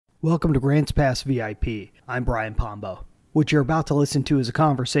Welcome to Grants Pass VIP. I'm Brian Pombo. What you're about to listen to is a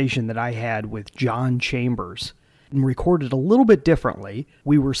conversation that I had with John Chambers and recorded a little bit differently.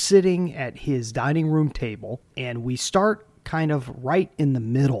 We were sitting at his dining room table and we start kind of right in the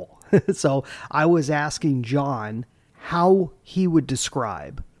middle. So I was asking John how he would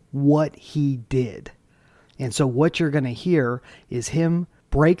describe what he did. And so what you're going to hear is him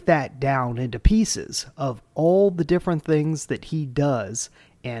break that down into pieces of all the different things that he does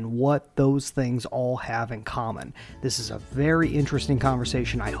and what those things all have in common. This is a very interesting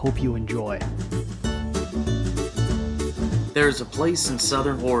conversation. I hope you enjoy. There's a place in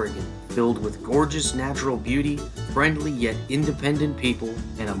Southern Oregon filled with gorgeous natural beauty, friendly yet independent people,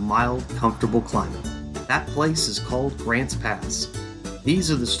 and a mild, comfortable climate. That place is called Grants Pass.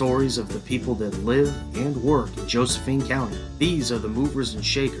 These are the stories of the people that live and work in Josephine County. These are the movers and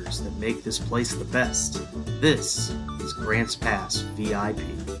shakers that make this place the best. This is Grants Pass VIP.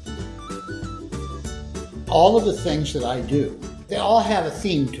 All of the things that I do, they all have a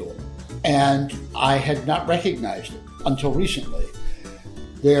theme to them, and I had not recognized it until recently.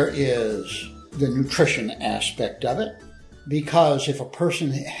 There is the nutrition aspect of it, because if a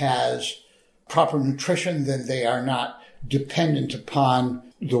person has proper nutrition, then they are not dependent upon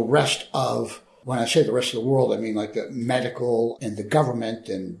the rest of, when I say the rest of the world, I mean like the medical and the government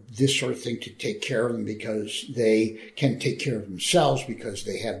and this sort of thing to take care of them, because they can take care of themselves because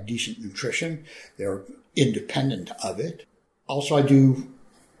they have decent nutrition. They're independent of it. Also, I do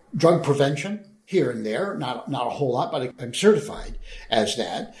drug prevention here and there, not a whole lot, but I'm certified as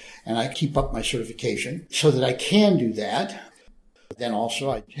that, and I keep up my certification so that I can do that. Then also,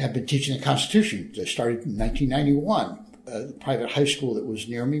 I have been teaching the Constitution. I started in 1991. A private high school that was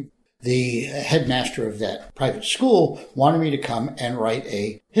near me. The headmaster of that private school wanted me to come and write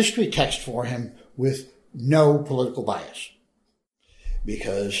a history text for him with no political bias,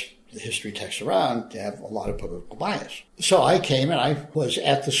 because the history texts around have a lot of political bias. So I came and I was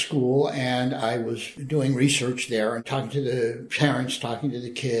at the school and I was doing research there and talking to the parents, talking to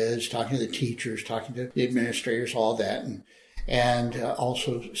the kids, talking to the teachers, talking to the administrators, all that, and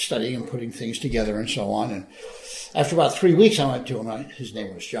also studying and putting things together and so on. And after about 3 weeks, I went to him. His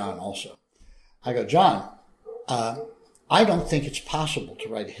name was John also. I go, John, I don't think it's possible to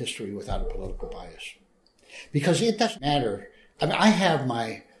write a history without a political bias, because it doesn't matter. I mean, I have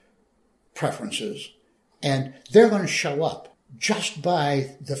my preferences, and they're going to show up just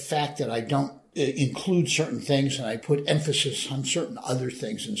by the fact that I don't include certain things and I put emphasis on certain other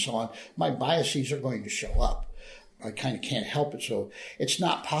things and so on. My biases are going to show up. I kind of can't help it, so it's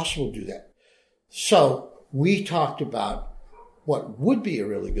not possible to do that. So we talked about what would be a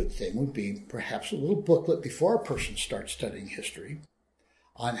really good thing would be perhaps a little booklet before a person starts studying history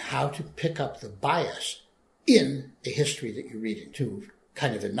on how to pick up the bias in a history that you're reading, to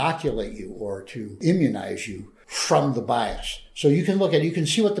kind of inoculate you or to immunize you from the bias. So you can look at it, you can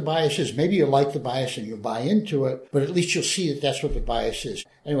see what the bias is. Maybe you like the bias and you'll buy into it, but at least you'll see that that's what the bias is.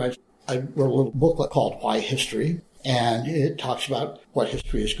 Anyway, I wrote a little booklet called Why History, and it talks about what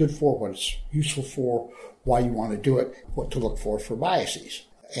history is good for, what it's useful for, why you want to do it, what to look for biases.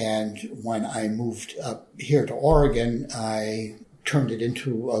 And when I moved up here to Oregon, I turned it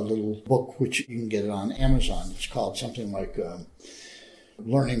into a little book, which you can get it on Amazon. It's called something like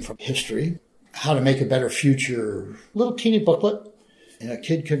Learning from History, How to Make a Better Future, little teeny booklet. And a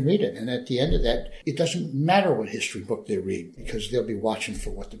kid can read it. And at the end of that, it doesn't matter what history book they read, because they'll be watching for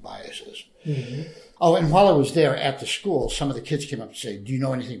what the bias is. Mm-hmm. Oh, and while I was there at the school, some of the kids came up and said, do you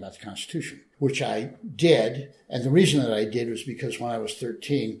know anything about the Constitution? Which I did. And the reason that I did was because when I was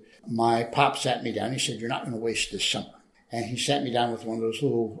 13, my pop sat me down. He said, you're not going to waste this summer. And he sat me down with one of those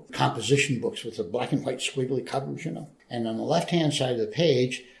little composition books with the black and white squiggly covers, you know. And on the left-hand side of the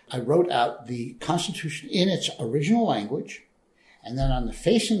page, I wrote out the Constitution in its original language. And then on the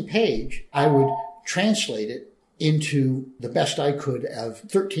facing page, I would translate it into the best I could of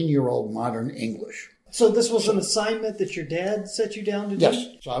 13-year-old modern English. So this was an assignment that your dad set you down to do? Yes.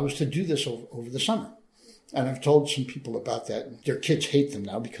 So I was to do this over the summer. And I've told some people about that. Their kids hate them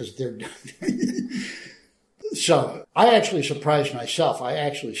now because they're... So I actually surprised myself. I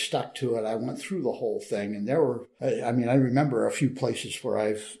actually stuck to it. I went through the whole thing. And there were, I remember a few places where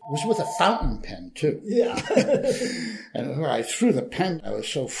I was with a fountain pen, too. Yeah. And where I threw the pen, I was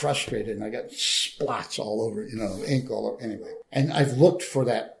so frustrated. And I got spots all over, ink all over. Anyway. And I've looked for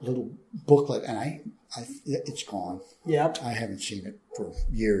that little booklet, and it's gone. Yep. I haven't seen it for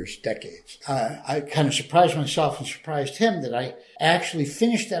years, decades. I kind of surprised myself and surprised him that I actually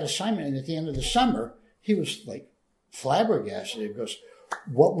finished that assignment. And at the end of the summer, he was like flabbergasted. He goes,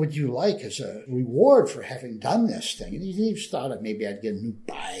 what would you like as a reward for having done this thing? And he thought that maybe I'd get a new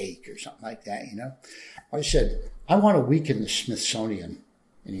bike or something like that, I said, I want a week in the Smithsonian.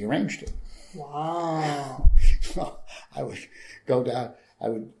 And he arranged it. Wow. So I would go down, I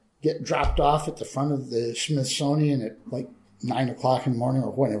would get dropped off at the front of the Smithsonian at like 9 o'clock in the morning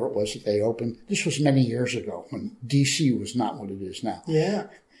or whenever it was that they opened. This was many years ago when D.C. was not what it is now. Yeah.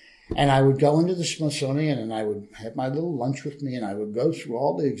 And I would go into the Smithsonian and I would have my little lunch with me and I would go through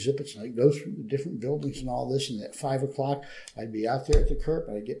all the exhibits and I'd go through the different buildings and all this. And at 5 o'clock, I'd be out there at the curb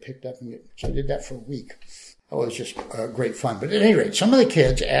and I'd get picked up. So I did that for a week. It was just great fun. But at any rate, some of the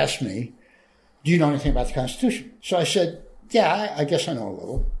kids asked me, do you know anything about the Constitution? So I said, yeah, I guess I know a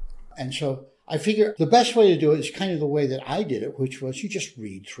little. And so I figure the best way to do it is kind of the way that I did it, which was you just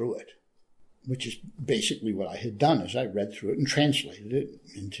read through it, which is basically what I had done is I read through it and translated it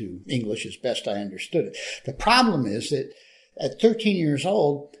into English as best I understood it. The problem is that at 13 years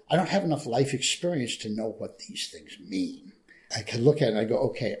old, I don't have enough life experience to know what these things mean. I can look at it and I go,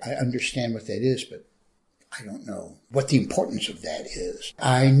 okay, I understand what that is, but I don't know what the importance of that is.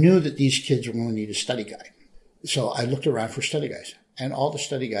 I knew that these kids were going to need a study guide. So I looked around for study guides. And all the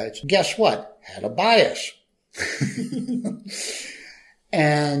study guides, guess what? Had a bias.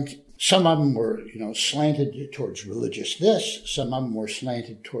 And some of them were, slanted towards religious this. Some of them were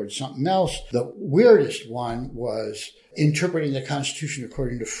slanted towards something else. The weirdest one was interpreting the Constitution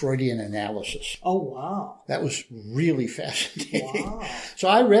according to Freudian analysis. Oh, wow. That was really fascinating. Wow. So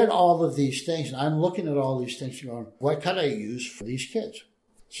I read all of these things, and I'm looking at all these things and going, what could I use for these kids?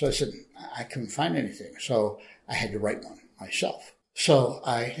 So I said, I couldn't find anything. So I had to write one myself. So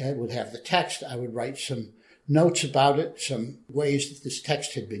I would have the text. I would write some notes about it, some ways that this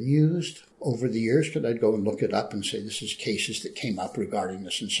text had been used over the years, because I'd go and look it up and say, this is cases that came up regarding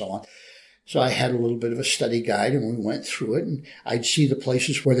this and so on. So I had a little bit of a study guide, and we went through it, and I'd see the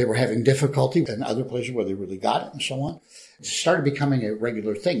places where they were having difficulty and other places where they really got it and so on. It started becoming a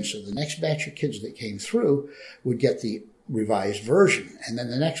regular thing. So the next batch of kids that came through would get the revised version, and then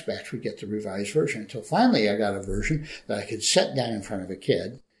the next batch would get the revised version, until finally I got a version that I could set down in front of a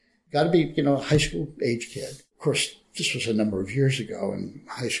kid. Got to be, a high school age kid. Of course, this was a number of years ago, and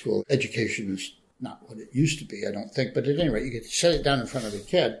high school education is not what it used to be, I don't think. But at any rate, you could set it down in front of a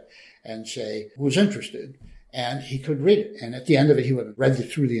kid and say, who's interested? And he could read it. And at the end of it, he would have read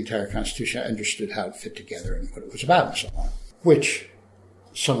through the entire Constitution, understood how it fit together and what it was about and so on, which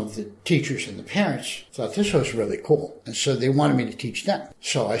some of the teachers and the parents thought this was really cool. And so they wanted me to teach them.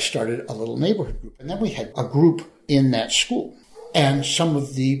 So I started a little neighborhood group. And then we had a group in that school. And some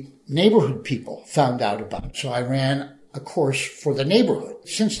of the neighborhood people found out about it. So I ran a course for the neighborhood.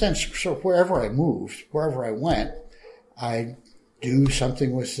 Since then, so wherever I moved, wherever I went, I do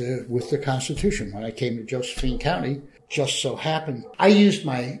something with the Constitution. When I came to Josephine County, just so happened, I used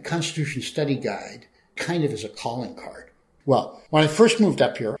my Constitution study guide kind of as a calling card. Well, when I first moved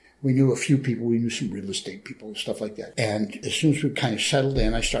up here, we knew a few people. We knew some real estate people and stuff like that. And as soon as we kind of settled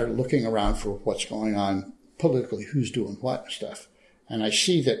in, I started looking around for what's going on politically, who's doing what and stuff. And I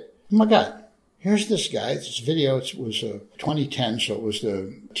see that, oh my God, here's this guy. This video, it was 2010, so it was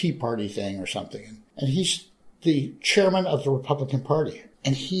the Tea Party thing or something. And he's the chairman of the Republican Party.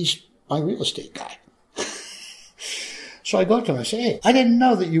 And he's my real estate guy. So I go up to him and I say, hey, I didn't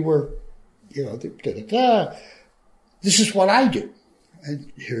know that you were, This is what I do.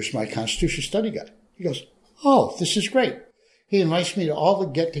 And here's my Constitution study guide. He goes, oh, this is great. He invites me to all the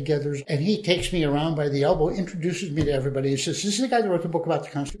get-togethers, and he takes me around by the elbow, introduces me to everybody, and says, this is the guy that wrote the book about the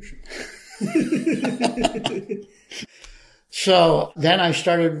Constitution. So then I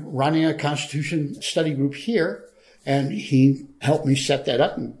started running a Constitution study group here, and he helped me set that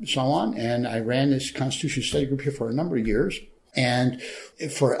up and so on. And I ran this Constitution study group here for a number of years. And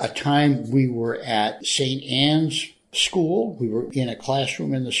for a time, we were at St. Anne's School. We were in a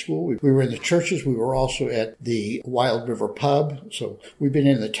classroom in the school. We were in the churches. We were also at the Wild River Pub. So we've been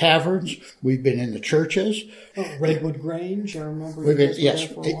in the taverns. We've been in the churches. Oh, Redwood Grange, I remember.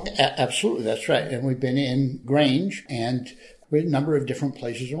 Yes, absolutely. That's right. And we've been in Grange and we had a number of different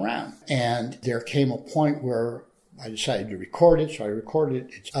places around. And there came a point where I decided to record it. So I recorded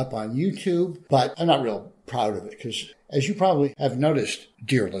it. It's up on YouTube, but I'm not real proud of it because, as you probably have noticed,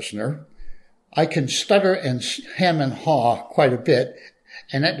 dear listener, I can stutter and hem and haw quite a bit,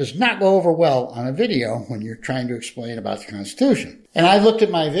 and that does not go over well on a video when you're trying to explain about the Constitution. And I looked at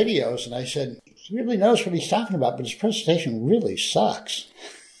my videos and I said, he really knows what he's talking about, but his presentation really sucks.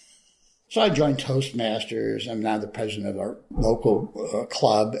 So I joined Toastmasters. I'm now the president of our local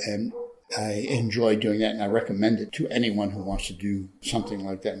club, and I enjoy doing that, and I recommend it to anyone who wants to do something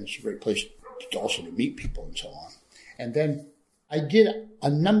like that. And it's a great place also to meet people and so on. And then I did a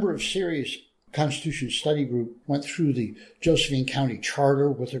number of series. Constitution Study Group went through the Josephine County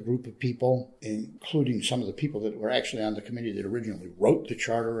Charter with a group of people, including some of the people that were actually on the committee that originally wrote the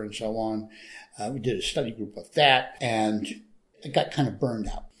charter and so on. We did a study group with that, and it got kind of burned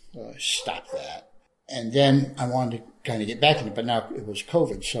out. So I stopped that. And then I wanted to kind of get back in it, but now it was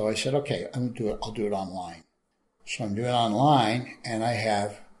COVID. So I said, okay, I'll do it online. So I'm doing it online, and I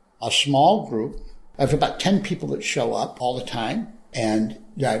have a small group. I have about 10 people that show up all the time. And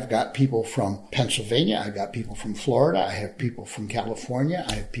I've got people from Pennsylvania. I've got people from Florida. I have people from California.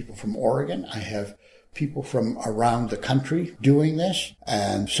 I have people from Oregon. I have people from around the country doing this.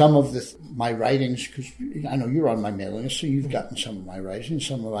 And some of my writings, because I know you're on my mailing list, so you've gotten some of my writings,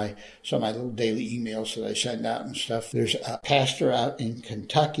 some of my little daily emails that I send out and stuff. There's a pastor out in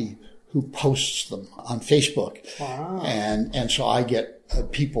Kentucky who posts them on Facebook. Wow. And so I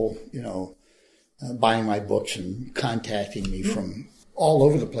get people, buying my books and contacting me from all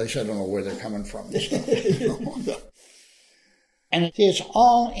over the place. I don't know where they're coming from. And it is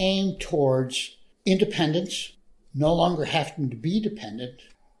all aimed towards independence, no longer having to be dependent.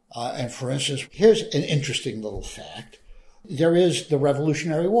 And for instance, here's an interesting little fact. There is the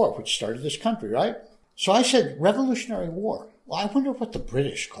Revolutionary War, which started this country, right? So I said, Revolutionary War. Well, I wonder what the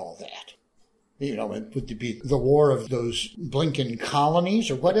British call that. Would it be the war of those blinking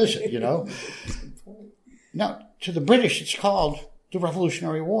colonies, or what is it, No, to the British, it's called the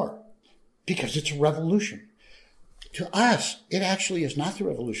Revolutionary War because it's a revolution. To us, it actually is not the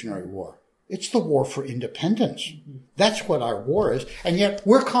Revolutionary War. It's the war for independence. That's what our war is. And yet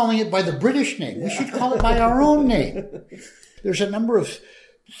we're calling it by the British name. We should call it by our own name. There's a number of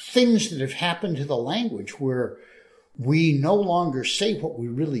things that have happened to the language where we no longer say what we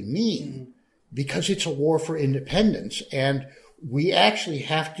really mean because it's a war for independence. And we actually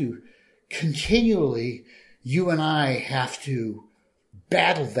have to continually, you and I have to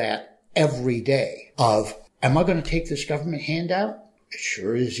battle that every day of, am I going to take this government handout? It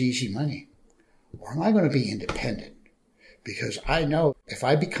sure is easy money. Or am I going to be independent? Because I know if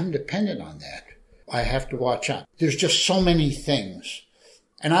I become dependent on that, I have to watch out. There's just so many things.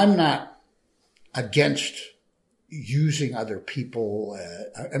 And I'm not against using other people.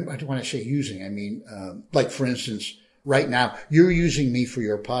 When I say using, I mean, like for instance, right now, you're using me for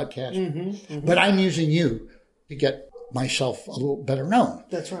your podcast, but I'm using you to get myself a little better known.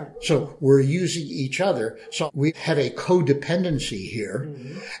 That's right. So we're using each other. So we have a codependency here,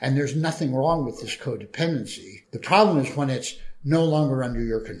 and there's nothing wrong with this codependency. The problem is when it's no longer under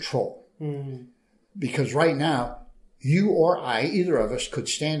your control. Because right now, you or I, either of us, could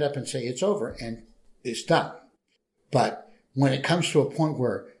stand up and say it's over and it's done. But when it comes to a point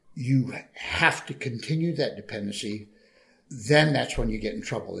where you have to continue that dependency, then that's when you get in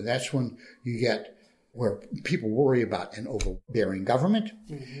trouble. And that's when you get where people worry about an overbearing government,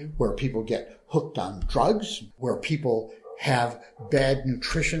 where people get hooked on drugs, where people have bad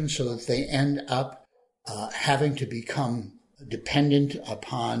nutrition so that they end up having to become dependent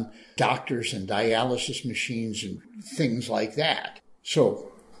upon doctors and dialysis machines and things like that.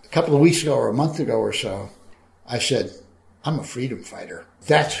 So a couple of weeks ago or a month ago or so, I said, I'm a freedom fighter.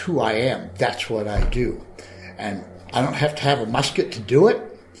 That's who I am. That's what I do. And I don't have to have a musket to do it,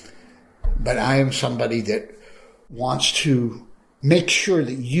 but I am somebody that wants to make sure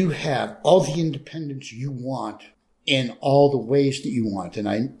that you have all the independence you want in all the ways that you want. And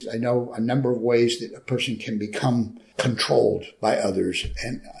I know a number of ways that a person can become controlled by others,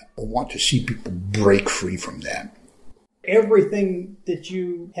 and I want to see people break free from that. Everything that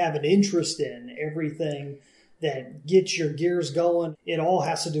you have an interest in, everything that gets your gears going, it all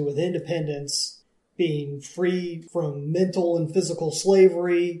has to do with independence, being free from mental and physical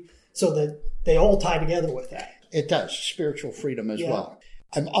slavery, so that they all tie together with that. It does. Spiritual freedom as well.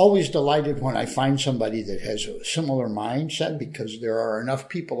 I'm always delighted when I find somebody that has a similar mindset, because there are enough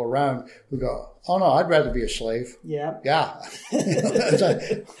people around who go, oh no, I'd rather be a slave. Yeah. Yeah.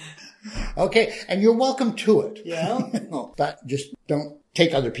 Okay. And you're welcome to it. Yeah. But just don't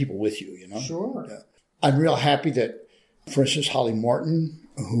take other people with you, Sure. I'm real happy that, for instance, Holly Morton,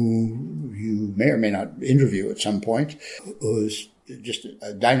 who you may or may not interview at some point, who's just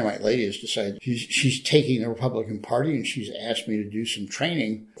a dynamite lady, has decided she's taking the Republican Party, and she's asked me to do some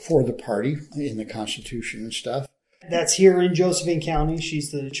training for the party in the Constitution and stuff. That's here in Josephine County.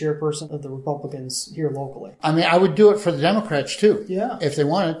 She's the chairperson of the Republicans here locally. I mean, I would do it for the Democrats too. Yeah. If they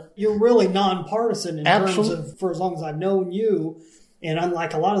wanted. You're really nonpartisan in Absolutely. terms of, for as long as I've known you, and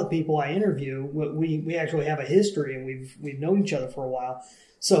unlike a lot of the people I interview, we actually have a history, and we've known each other for a while.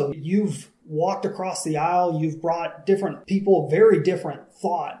 So you've walked across the aisle. You've brought different people, very different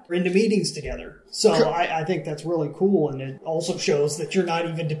thought into meetings together. So I think that's really cool. And it also shows that you're not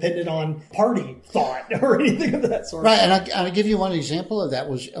even dependent on party thought or anything of that sort. Right. And I'll give you one example of that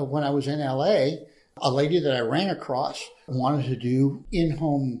was when I was in L.A., a lady that I ran across wanted to do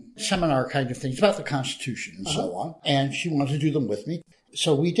in-home seminar kind of things about the Constitution and so on. And she wanted to do them with me.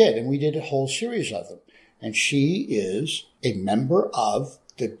 So we did. And we did a whole series of them. And she is a member of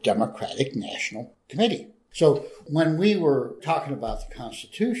the Democratic National Committee. So when we were talking about the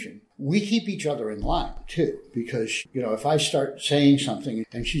Constitution, we keep each other in line, too, because, if I start saying something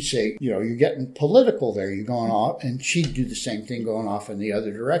and she'd say, you're getting political there, you're going off, and she'd do the same thing going off in the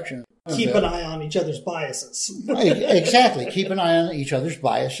other direction. Keep an eye on each other's biases. Exactly. Keep an eye on each other's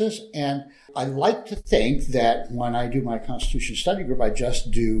biases. And I like to think that when I do my Constitution study group, I just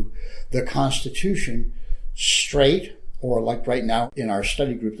do the Constitution straight, or like right now in our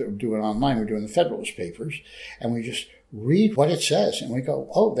study group that we're doing online, we're doing the Federalist Papers, and we just read what it says, and we go,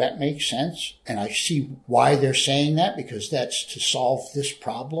 oh, that makes sense, and I see why they're saying that, because that's to solve this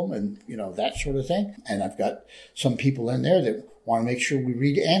problem, and, that sort of thing. And I've got some people in there that want to make sure we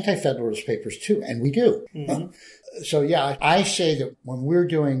read anti-Federalist papers, too, and we do. Mm-hmm. So, yeah, I say that when we're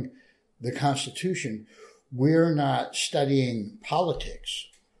doing the Constitution, we're not studying politics,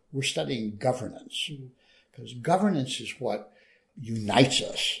 we're studying governance. Mm-hmm. Because governance is what unites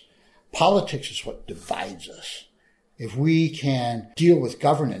us. Politics is what divides us. If we can deal with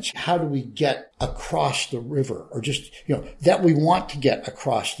governance, how do we get across the river? Or just, that we want to get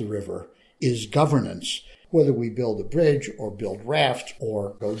across the river is governance. Whether we build a bridge or build rafts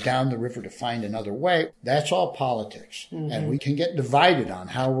or go down the river to find another way, that's all politics. Mm-hmm. And we can get divided on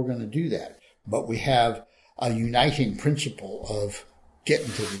how we're going to do that. But we have a uniting principle of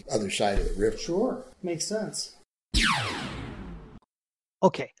getting to the other side of the river. Sure. Makes sense.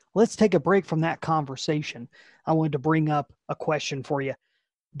 Okay, let's take a break from that conversation. I wanted to bring up a question for you.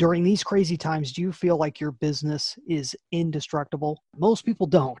 During these crazy times, do you feel like your business is indestructible? Most people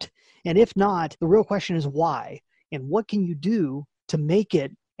don't. And if not, the real question is why? And what can you do to make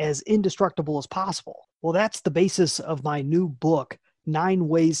it as indestructible as possible? Well, that's the basis of my new book, 9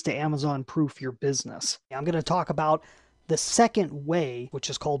 Ways to Amazon-Proof Your Business. I'm going to talk about the second way, which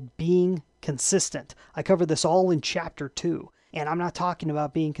is called being consistent. I cover this all in chapter 2. And I'm not talking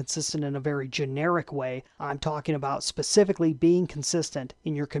about being consistent in a very generic way. I'm talking about specifically being consistent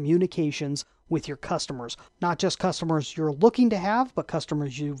in your communications with your customers. Not just customers you're looking to have, but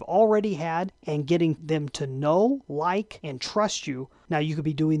customers you've already had, and getting them to know, like, and trust you. Now, you could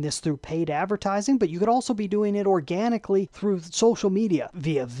be doing this through paid advertising, but you could also be doing it organically through social media,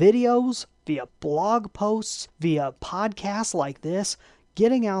 via videos, via blog posts, via podcasts like this,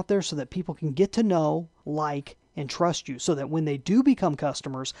 getting out there so that people can get to know, like, and trust you, so that when they do become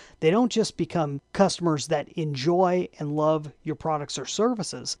customers, they don't just become customers that enjoy and love your products or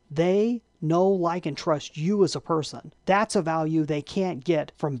services. They know, like, and trust you as a person. That's a value they can't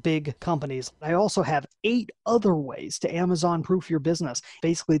get from big companies. I also have 8 other ways to Amazon-proof your business.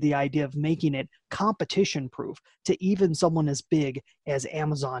 Basically, the idea of making it competition-proof to even someone as big as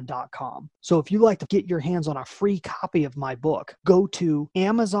Amazon.com. So if you'd like to get your hands on a free copy of my book, go to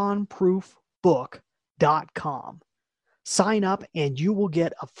AmazonProofBook.com. Sign up and you will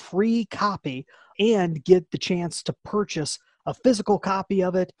get a free copy and get the chance to purchase a physical copy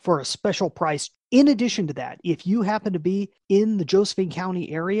of it for a special price. In addition to that, if you happen to be in the Josephine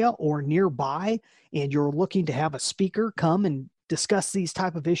County area or nearby and you're looking to have a speaker come and discuss these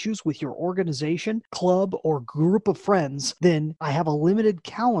type of issues with your organization, club, or group of friends, then I have a limited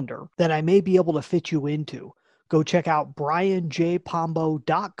calendar that I may be able to fit you into. Go check out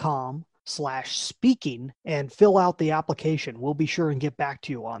brianjpombo.com/speaking and fill out the application. We'll be sure and get back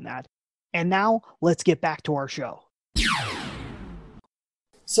to you on that. And now let's get back to our show.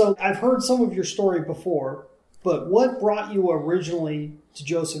 So I've heard some of your story before, but what brought you originally to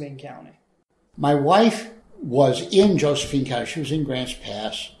Josephine County? My wife was in Josephine County. She was in Grants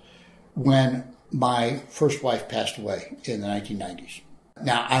Pass when my first wife passed away in the 1990s.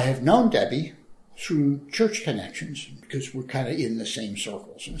 Now, I have known Debbie through church connections because we're kind of in the same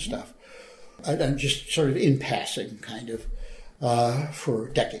circles and stuff. I'm just sort of in passing, kind of, for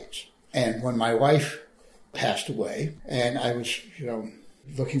decades. And when my wife passed away, and I was,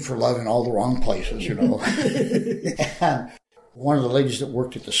 looking for love in all the wrong places, and one of the ladies that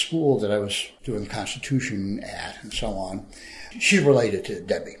worked at the school that I was doing the Constitution at and so on, she's related to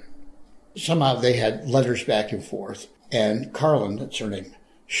Debbie. Somehow they had letters back and forth, and Carlin, that's her name,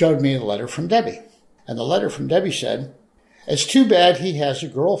 showed me the letter from Debbie. And the letter from Debbie said, "It's too bad he has a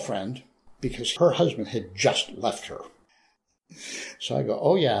girlfriend," because her husband had just left her. So I go,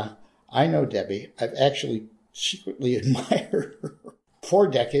 oh, yeah, I know Debbie. I've actually secretly admired her. 4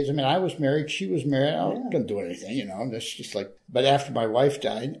 decades. I mean, I was married. She was married. I wasn't going to do anything, you know. That's just like, but after my wife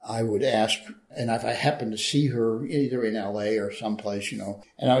died, I would ask, and if I happened to see her either in L.A. or someplace, you know,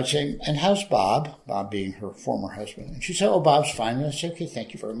 and I would say, and how's Bob? Bob being her former husband. And she'd say, oh, Bob's fine. And I'd say, okay,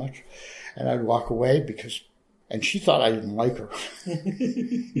 thank you very much. And I'd walk away and she thought I didn't like her.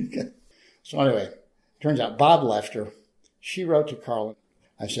 So anyway, turns out Bob left her. She wrote to Carlin.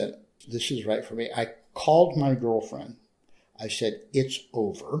 I said, this is right for me. I called my girlfriend. I said, it's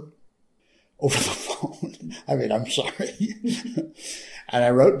over the phone. I mean, I'm sorry. And I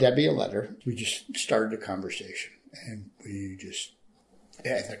wrote Debbie a letter. We just started a conversation. And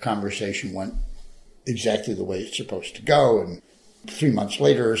the conversation went exactly the way it's supposed to go. And 3 months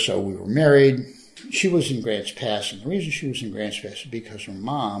later or so, we were married. She was in Grants Pass. And the reason she was in Grants Pass is because her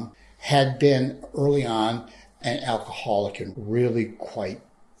mom had been early on an alcoholic and really quite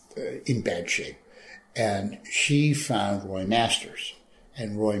in bad shape. And she found Roy Masters,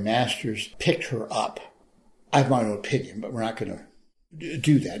 and Roy Masters picked her up. I have my own opinion, but we're not going to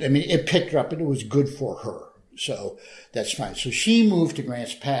do that. I mean, it picked her up, and it was good for her, so that's fine. So she moved to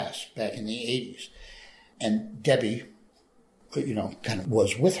Grants Pass back in the 80s, and Debbie, you know, kind of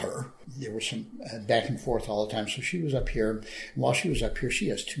was with her. There was some back and forth all the time, so she was up here. And while she was up here, she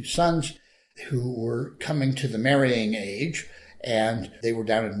has 2 sons who were coming to the marrying age, and they were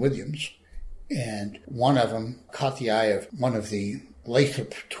down in Williams. And one of them caught the eye of one of the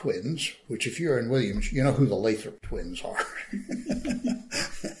Lathrop twins, which if you're in Williams, you know who the Lathrop twins are.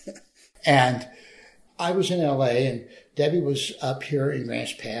 And I was in L.A., and Debbie was up here in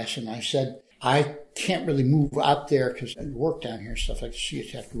Grants Pass, and I said, I can't really move up there because I work down here and stuff like that, so you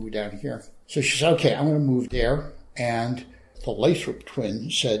have to move down here. So she said, okay, I'm going to move there. And the Lathrop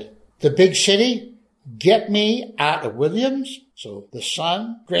twins said, the big city? Get me out of Williams. So the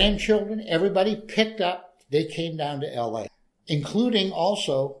son, grandchildren, everybody picked up. They came down to L.A., including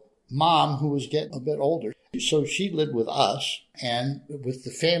also Mom, who was getting a bit older. So she lived with us and with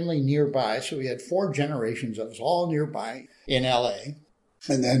the family nearby. So we had 4 generations of us all nearby in L.A.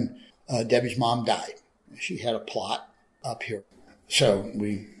 And then Debbie's mom died. She had a plot up here. So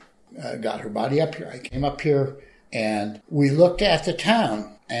we got her body up here. I came up here and we looked at the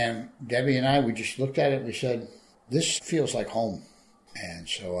town. And Debbie and I, we just looked at it and we said, this feels like home. And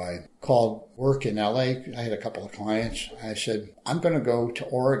so I called work in L.A. I had a couple of clients. I said, I'm going to go to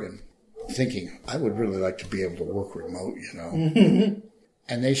Oregon, thinking I would really like to be able to work remote, you know. Mm-hmm.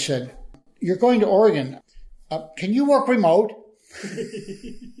 And they said, you're going to Oregon. Can you work remote?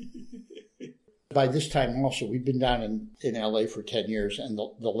 By this time also, we'd been down in L.A. for 10 years. And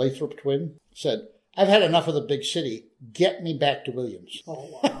the Lathrop twin said, I've had enough of the big city. Get me back to Williams.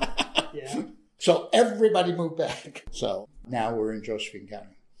 Oh, wow. Yeah. So everybody moved back. So now we're in Josephine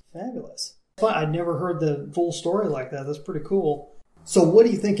County. Fabulous. I'd never heard the full story like that. That's pretty cool. So what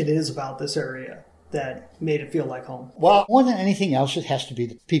do you think it is about this area that made it feel like home? Well, more than anything else, it has to be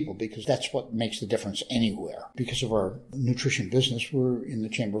the people, because that's what makes the difference anywhere. Because of our nutrition business, we're in the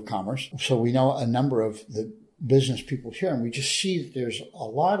Chamber of Commerce. So we know a number of the business people here, and we just see that there's a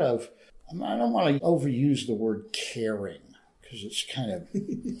lot of, I don't want to overuse the word caring, because it's kind of,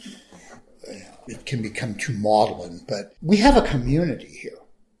 it can become too maudlin, but we have a community here.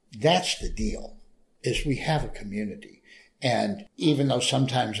 That's the deal, is we have a community. And even though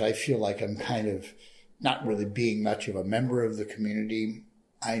sometimes I feel like I'm kind of not really being much of a member of the community,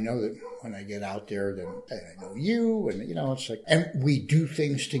 I know that when I get out there, then I know you, and, you know, it's like, and we do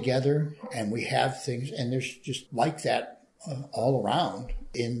things together, and we have things, and there's just like that all around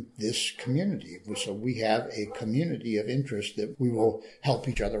in this community. So we have a community of interest that we will help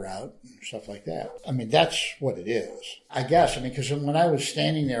each other out and stuff like that. I mean, that's what it is, I guess. I mean, because when I was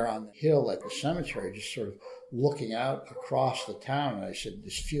standing there on the hill at the cemetery, just sort of looking out across the town, and I said,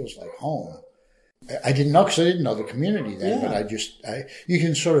 this feels like home. I didn't know, because I didn't know the community then, but you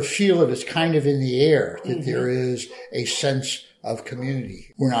can sort of feel it. It's kind of in the air that there is a sense of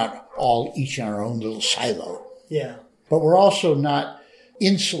community. We're not all each in our own little silo. Yeah. But we're also not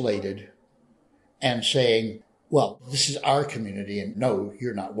insulated and saying, well, this is our community, and no,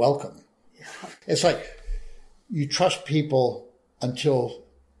 you're not welcome. Yeah. It's like you trust people until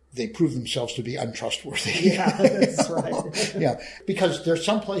they prove themselves to be untrustworthy. Yeah, that's right. Yeah, because there's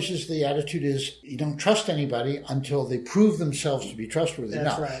some places the attitude is you don't trust anybody until they prove themselves to be trustworthy.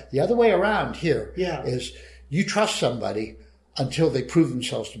 That's now, right. The other way around here is you trust somebody until they prove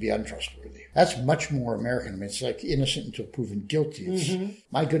themselves to be untrustworthy. That's much more American. I mean, it's like innocent until proven guilty. It's,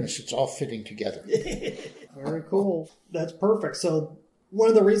 my goodness, it's all fitting together. Very cool. That's perfect. So One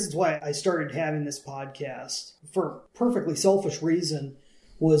of the reasons why I started having this podcast, for a perfectly selfish reason,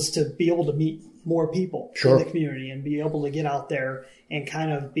 was to be able to meet more people in the community and be able to get out there and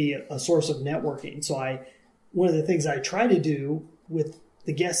kind of be a source of networking. So one of the things I try to do with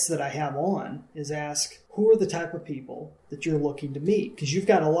the guests that I have on is ask, who are the type of people that you're looking to meet? Because you've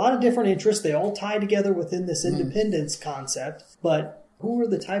got a lot of different interests. They all tie together within this independence concept, but who are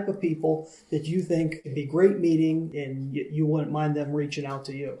the type of people that you think would be great meeting and you wouldn't mind them reaching out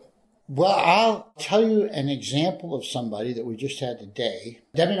to you? Well, I'll tell you an example of somebody that we just had today.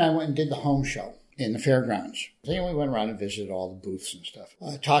 Debbie and I went and did the home show in the fairgrounds. Then we went around and visited all the booths and stuff.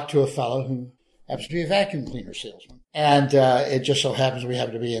 I talked to a fellow who happens to be a vacuum cleaner salesman. And it just so happens we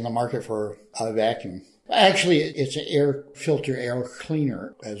happen to be in the market for a vacuum. Actually, it's an air filter, air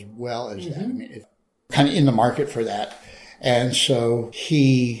cleaner as well as that. I mean, it's kind of in the market for that. And so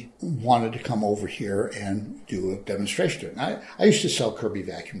he wanted to come over here and do a demonstration. I used to sell Kirby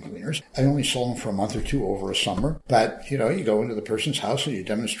vacuum cleaners. I only sold them for a month or two over a summer. But, you go into the person's house and you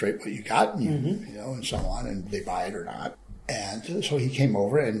demonstrate what you got, and and so on, and they buy it or not. And so he came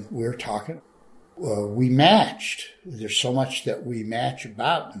over and we were talking. We matched. There's so much that we match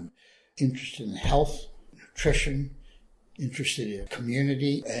about, and interested in health, nutrition, interested in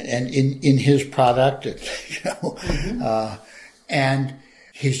community and in his product, and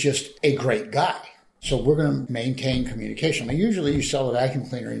he's just a great guy. So we're going to maintain communication. Now, usually you sell a vacuum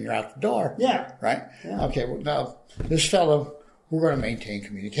cleaner and you're out the door. Yeah. Right? Yeah. Okay, well, now, this fellow, we're going to maintain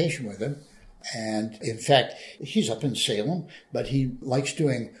communication with him. And in fact, he's up in Salem, but he likes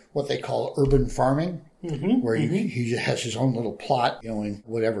doing what they call urban farming, where he has his own little plot, in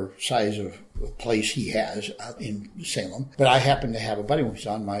whatever size of place he has out in Salem. But I happen to have a buddy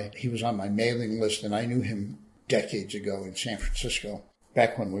he was on my mailing list, and I knew him decades ago in San Francisco,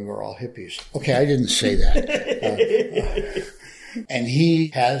 back when we were all hippies. Okay, I didn't say that. And he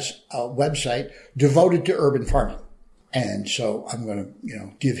has a website devoted to urban farming. And so I'm going to,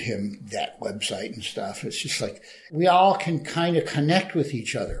 give him that website and stuff. It's just like we all can kind of connect with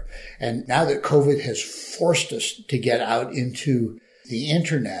each other. And now that COVID has forced us to get out into the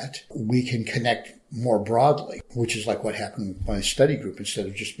internet, we can connect more broadly, which is like what happened with my study group. Instead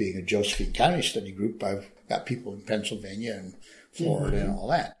of just being a Josephine County study group, I've got people in Pennsylvania and Florida and all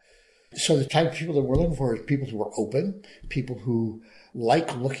that. So the type of people that we're looking for is people who are open, people who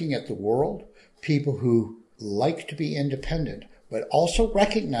like looking at the world, people who like to be independent, but also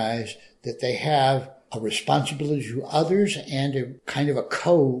recognize that they have a responsibility to others and a kind of a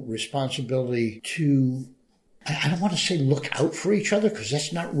co-responsibility to, I don't want to say look out for each other, because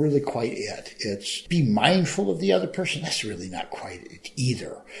that's not really quite it. It's be mindful of the other person. That's really not quite it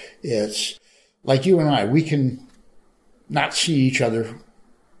either. It's like you and I, we can not see each other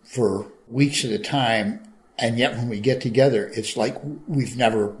for weeks at a time, and yet when we get together, it's like we've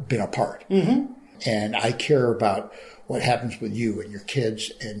never been apart. And I care about what happens with you and your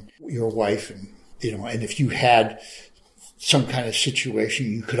kids and your wife, and and if you had some kind of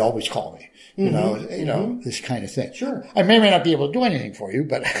situation, you could always call me. This kind of thing. Sure. I may or may not be able to do anything for you,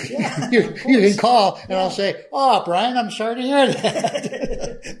 but you can call and I'll say, "Oh, Brian, I'm sorry to hear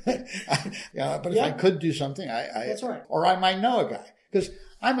that." But if I could do something, that's right. Or I might know a guy, because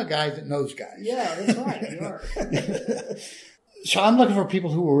I'm a guy that knows guys. Yeah, that's right. You are. So I'm looking for people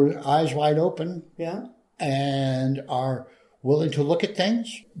who are eyes wide open, and are willing to look at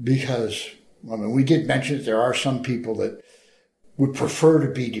things, because, we did mention that there are some people that would prefer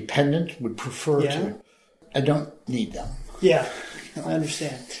to be dependent, would prefer to. I don't need them. Yeah, I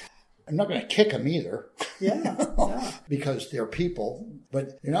understand. I'm not going to kick them either. Yeah. Because they're people,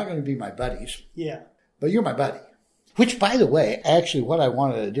 but they're not going to be my buddies. Yeah. But you're my buddy. Which, by the way, actually what I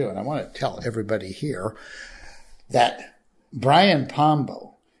wanted to do, and I want to tell everybody here, that Brian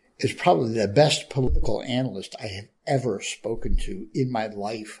Pombo is probably the best political analyst I have ever spoken to in my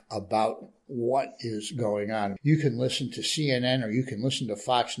life about what is going on. You can listen to CNN or you can listen to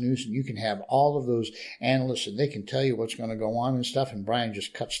Fox News, and you can have all of those analysts, and they can tell you what's going to go on and stuff, and Brian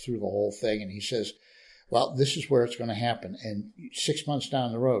just cuts through the whole thing, and he says, well, this is where it's going to happen, and 6 months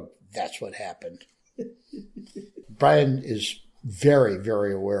down the road, that's what happened. Brian is very,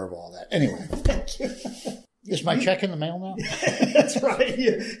 very aware of all that. Anyway. Thank you. Is my check in the mail now? That's right.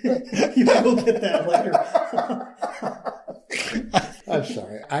 You will get that later. I'm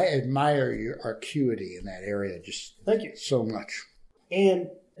sorry. I admire your acuity in that area just Thank you so much. And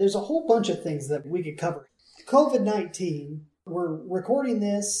there's a whole bunch of things that we could cover. COVID-19, we're recording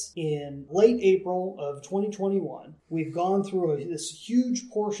this in late April of 2021. We've gone through this huge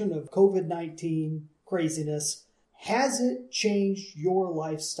portion of COVID-19 craziness. Has it changed your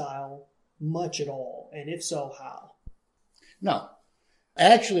lifestyle much at all? And if so, how? No.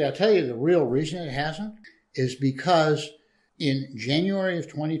 Actually, I'll tell you the real reason it hasn't is because in January of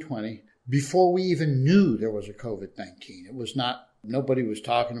 2020, before we even knew there was a COVID-19, it was not, nobody was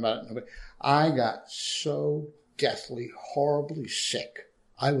talking about it. I got so deathly, horribly sick.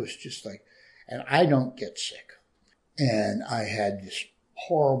 I was just like, and I don't get sick. And I had this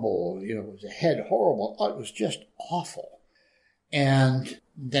horrible, it was a head horrible. It was just awful. And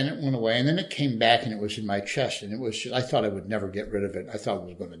then it went away, and then it came back, and it was in my chest, and it was just, I thought I would never get rid of it. I thought I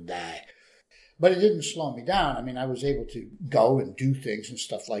was going to die. But it didn't slow me down. I mean, I was able to go and do things and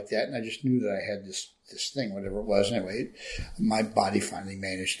stuff like that, and I just knew that I had this thing, whatever it was. Anyway, my body finally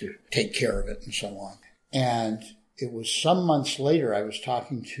managed to take care of it and so on. And it was some months later, I was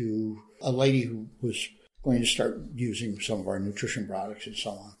talking to a lady who was going to start using some of our nutrition products and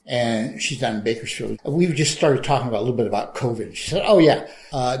so on. And she's down in Bakersfield. We just started talking about a little bit about COVID. She said, oh, yeah,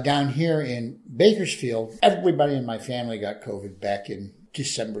 down here in Bakersfield, everybody in my family got COVID back in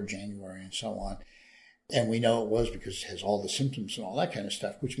December, January, and so on. And we know it was because it has all the symptoms and all that kind of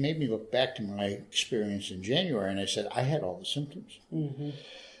stuff, which made me look back to my experience in January. And I said, I had all the symptoms. Mm-hmm.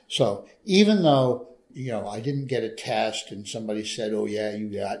 So even though I didn't get a test and somebody said, oh, yeah, you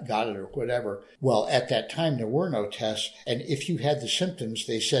got it or whatever. Well, at that time, there were no tests. And if you had the symptoms,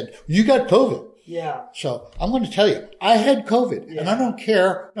 they said, you got COVID. Yeah. So I'm going to tell you, I had COVID. Yeah. And I don't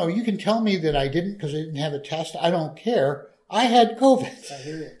care. No, you can tell me that I didn't because I didn't have a test. I don't care. I had COVID. I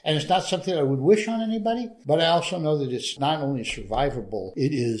hear you. And it's not something I would wish on anybody, but I also know that it's not only survivable,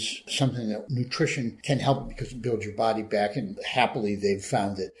 it is something that nutrition can help because it builds your body back. And happily, they've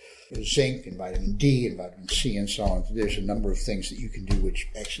found that zinc and vitamin D and vitamin C and so on, there's a number of things that you can do which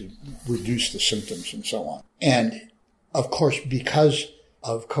actually reduce the symptoms and so on. And of course, because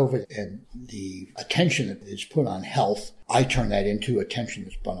of COVID and the attention that is put on health, I turn that into attention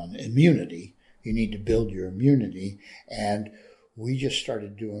that's put on immunity. You need to build your immunity. And we just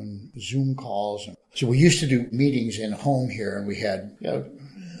started doing Zoom calls. So we used to do meetings in home here, and we had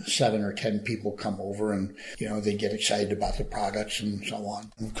 7 or 10 people come over, and they get excited about the products and so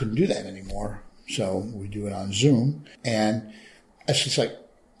on. We couldn't do that anymore. So we do it on Zoom. And it's just like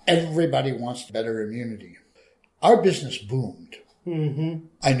everybody wants better immunity. Our business boomed. Mm-hmm.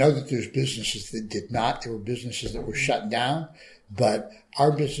 I know that there's businesses that did not. There were businesses that were shut down. But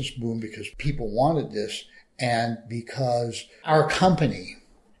our business boomed because people wanted this and because our company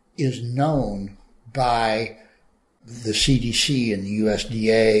is known by the CDC and the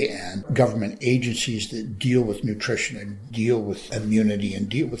USDA and government agencies that deal with nutrition and deal with immunity and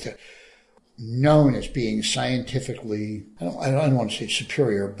deal with it, known as being scientifically, I don't want to say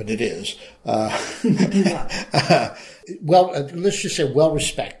superior, but it is. Let's just say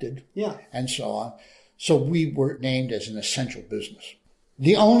well-respected. Yeah. And so on. So we were named as an essential business.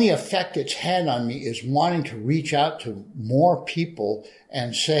 The only effect it's had on me is wanting to reach out to more people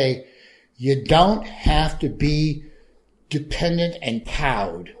and say, you don't have to be dependent and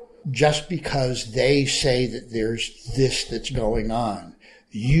cowed just because they say that there's this that's going on.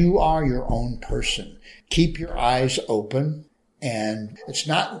 You are your own person. Keep your eyes open. And it's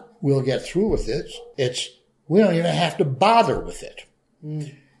not we'll get through with it. It's we don't even have to bother with it.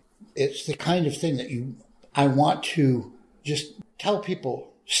 Mm. It's the kind of thing that I want to just tell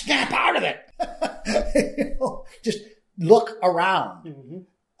people, snap out of it. Just look around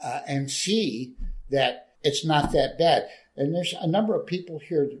and see that it's not that bad. And there's a number of people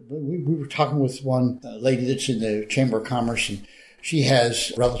here. We were talking with one lady that's in the Chamber of Commerce, and she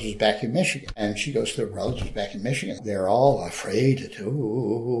has relatives back in Michigan. And she goes to her relatives back in Michigan. They're all afraid.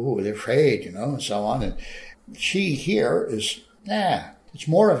 They're afraid, and so on. And she here is, it's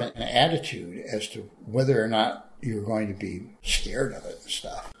more of an attitude as to whether or not you're going to be scared of it and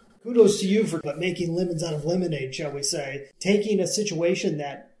stuff. Kudos to you for making lemons out of lemonade, shall we say. Taking a situation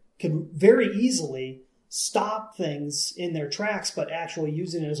that could very easily stop things in their tracks, but actually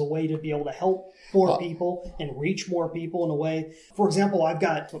using it as a way to be able to help more people and reach more people in a way. For example, I've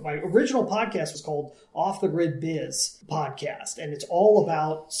got my original podcast was called Off the Grid Biz Podcast, and it's all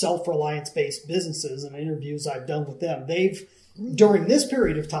about self-reliance-based businesses and interviews I've done with them. During this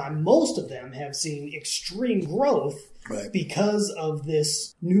period of time, most of them have seen extreme growth because of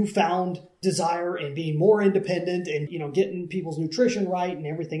this newfound desire and being more independent and, getting people's nutrition right and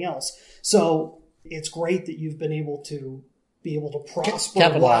everything else. So it's great that you've been able to prosper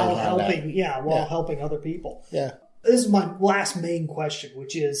while helping other people. Yeah. This is my last main question,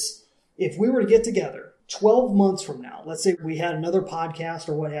 which is, if we were to get together 12 months from now, let's say we had another podcast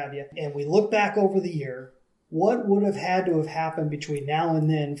or what have you, and we look back over the year, what would have had to have happened between now and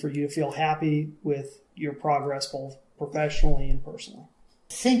then for you to feel happy with your progress, both professionally and personally?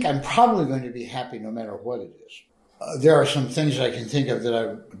 I think I'm probably going to be happy no matter what it is. There are some things I can think of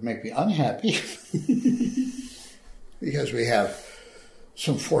that would make me unhappy because we have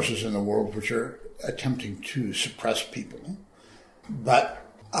some forces in the world which are attempting to suppress people. But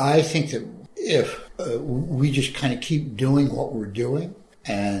I think that if we just kind of keep doing what we're doing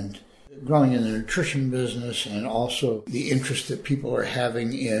and growing in the nutrition business, and also the interest that people are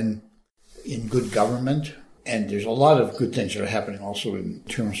having in good government, and there's a lot of good things that are happening also in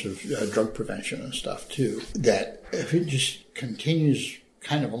terms of drug prevention and stuff too, that if it just continues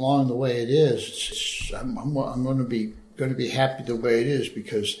kind of along the way it is, I'm going to be happy the way it is,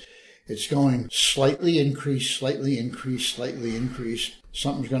 because it's going slightly increase.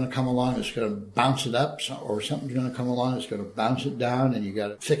 Something's going to come along that's going to bounce it up, or something's going to come along that's going to bounce it down, and you got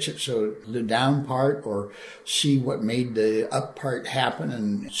to fix it so the down part, or see what made the up part happen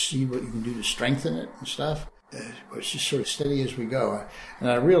and see what you can do to strengthen it and stuff. It's just sort of steady as we go.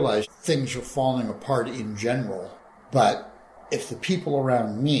 And I realize things are falling apart in general, but if the people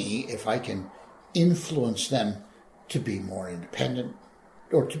around me, if I can influence them to be more independent,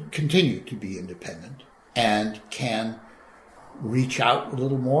 or to continue to be independent, and can reach out a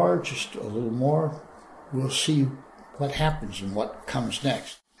little more, just a little more, we'll see what happens and what comes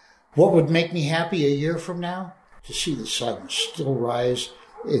next. What would make me happy a year from now? To see the sun still rise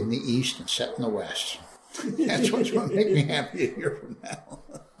in the east and set in the west. That's what's going to make me happy a year from now.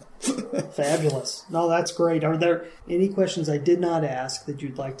 Fabulous. No, that's great. Are there any questions I did not ask that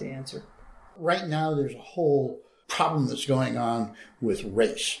you'd like to answer? Right now, there's a whole problem that's going on with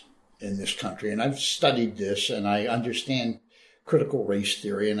race in this country. And I've studied this, and I understand critical race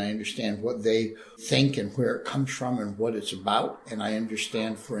theory, and I understand what they think and where it comes from and what it's about. And I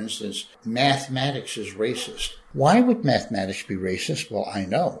understand, for instance, mathematics is racist. Why would mathematics be racist? Well, I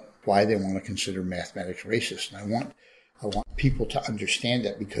know why they want to consider mathematics racist. And I want people to understand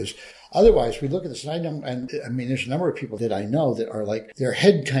that, because otherwise we look at this, and I mean, there's a number of people that I know that are like, their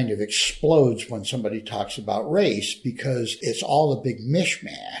head kind of explodes when somebody talks about race, because it's all a big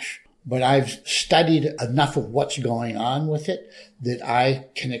mishmash. But I've studied enough of what's going on with it that I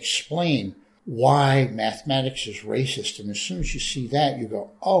can explain why mathematics is racist. And as soon as you see that, you go,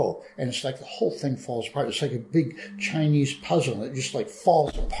 oh, and it's like the whole thing falls apart. It's like a big Chinese puzzle, and it just like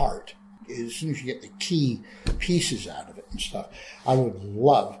falls apart as soon as you get the key pieces out of it and stuff. I would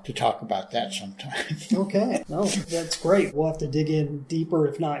love to talk about that sometime. Okay. No, that's great. We'll have to dig in deeper,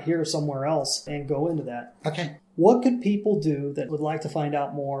 if not here, somewhere else, and go into that. Okay. What could people do that would like to find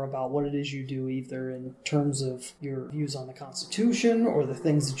out more about what it is you do, either in terms of your views on the Constitution, or the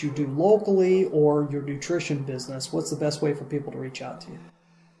things that you do locally, or your nutrition business? What's the best way for people to reach out to you?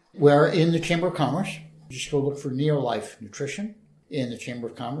 We're in the Chamber of Commerce. Just go look for NeoLife Nutrition in the Chamber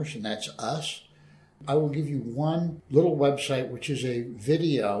of Commerce, and that's us. I will give you one little website, which is a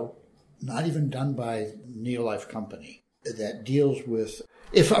video, not even done by NeoLife Company, that deals with,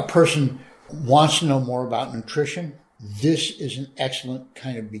 if a person wants to know more about nutrition, this is an excellent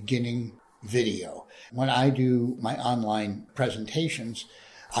kind of beginning video. When I do my online presentations,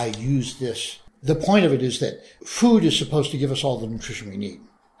 I use this. The point of it is that food is supposed to give us all the nutrition we need.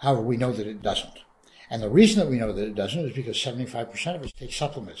 However, we know that it doesn't. And the reason that we know that it doesn't is because 75% of us take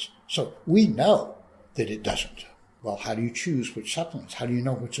supplements. So we know that it doesn't. Well, how do you choose which supplements? How do you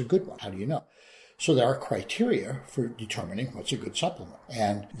know what's a good one? How do you know? So there are criteria for determining what's a good supplement.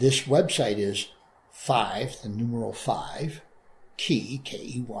 And this website is 5, the numeral 5, key,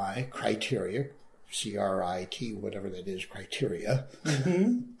 K-E-Y, criteria, C-R-I-T, whatever that is, criteria,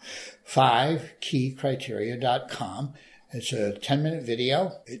 5keycriteria.com. It's a 10-minute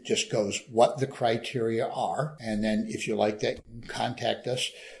video. It just goes what the criteria are. And then if you like that, you can contact us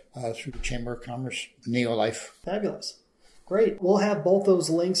through the Chamber of Commerce, NeoLife. Fabulous. Great. We'll have both those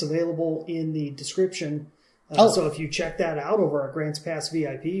links available in the description. So if you check that out over our Grants Pass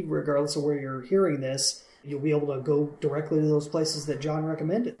VIP, regardless of where you're hearing this, you'll be able to go directly to those places that John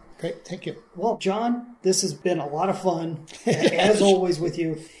recommended. Great. Thank you. Well, John, this has been a lot of fun, as always, with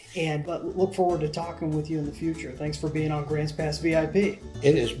you. And look forward to talking with you in the future. Thanks for being on Grants Pass VIP.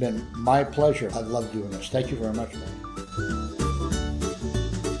 It has been my pleasure. I love doing this. Thank you very much, man.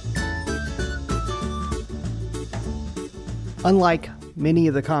 Unlike many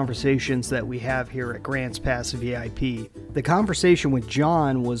of the conversations that we have here at Grants Pass VIP, the conversation with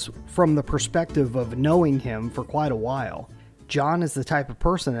John was from the perspective of knowing him for quite a while. John is the type of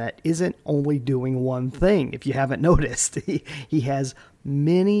person that isn't only doing one thing, if you haven't noticed. He has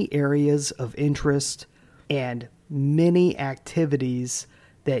many areas of interest and many activities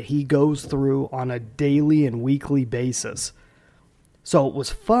that he goes through on a daily and weekly basis. So it was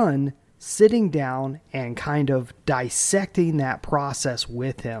fun sitting down and kind of dissecting that process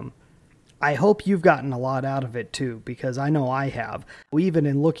with him. I hope you've gotten a lot out of it too, because I know I have. Even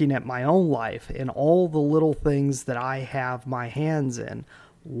in looking at my own life and all the little things that I have my hands in,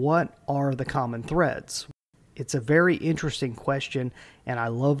 what are the common threads? It's a very interesting question, and I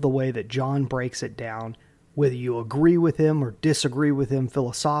love the way that John breaks it down. Whether you agree with him or disagree with him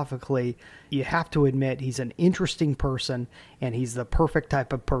philosophically, you have to admit he's an interesting person, and he's the perfect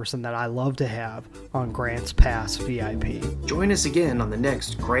type of person that I love to have on Grants Pass VIP. Join us again on the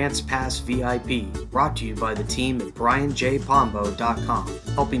next Grants Pass VIP, brought to you by the team at brianjpombo.com,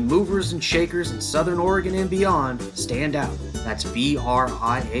 helping movers and shakers in Southern Oregon and beyond stand out. That's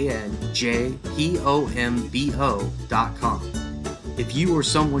brianjpombo.com. If you or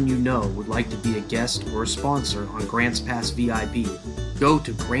someone you know would like to be a guest or a sponsor on Grants Pass VIP, go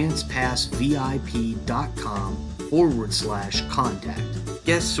to grantspassvip.com/contact.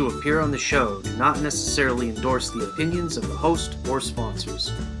 Guests who appear on the show do not necessarily endorse the opinions of the host or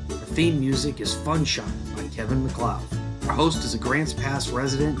sponsors. Our theme music is Funshine by Kevin MacLeod. Our host is a Grants Pass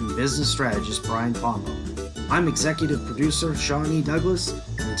resident and business strategist, Brian Pombo. I'm executive producer Sean E. Douglas.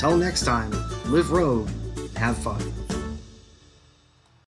 Until next time, live rogue and have fun.